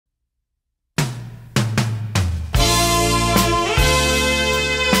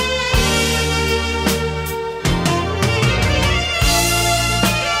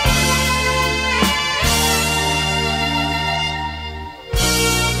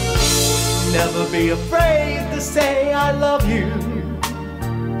Never be afraid to say I love you,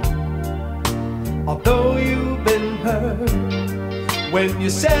 although you've been hurt when you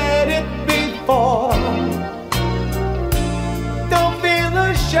said it before. Don't feel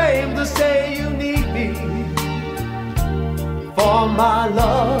ashamed to say you need me, for my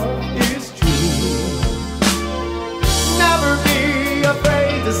love is true. Never be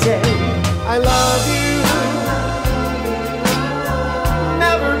afraid to say I love you.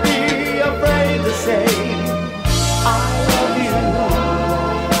 Never be afraid to say I love you.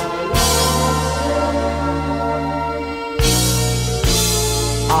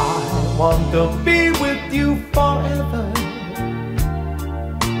 I want to be with you forever.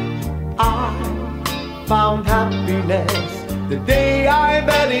 I found happiness the day I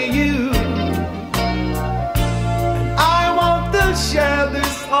met you, and I want to share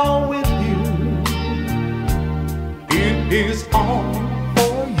this all with you. It is all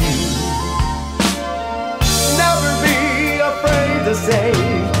for you. Never be afraid to say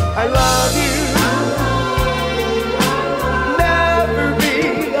I love you. Never be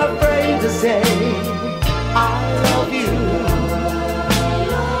afraid to say I love you.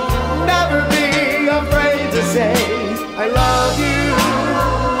 Never be afraid to say I love you.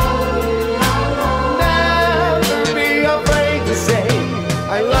 Never be afraid to say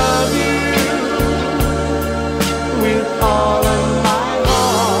I love you with all of my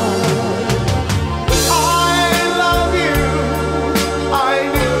heart. I love you. I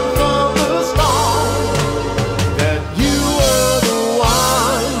knew from the start that you were the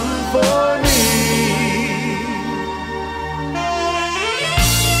one for me.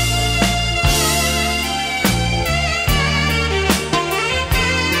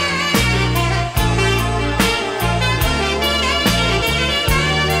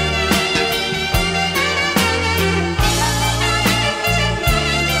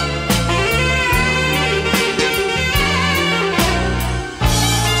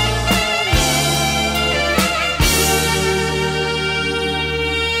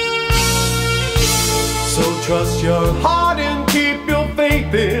 So trust your heart and keep your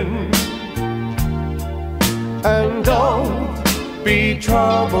faith in, and don't be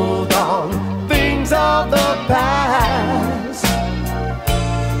troubled on things of the past,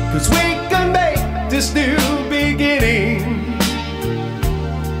 'cause we can make this new beginning.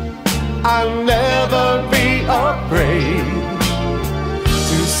 I'll never be afraid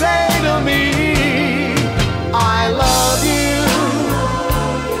to say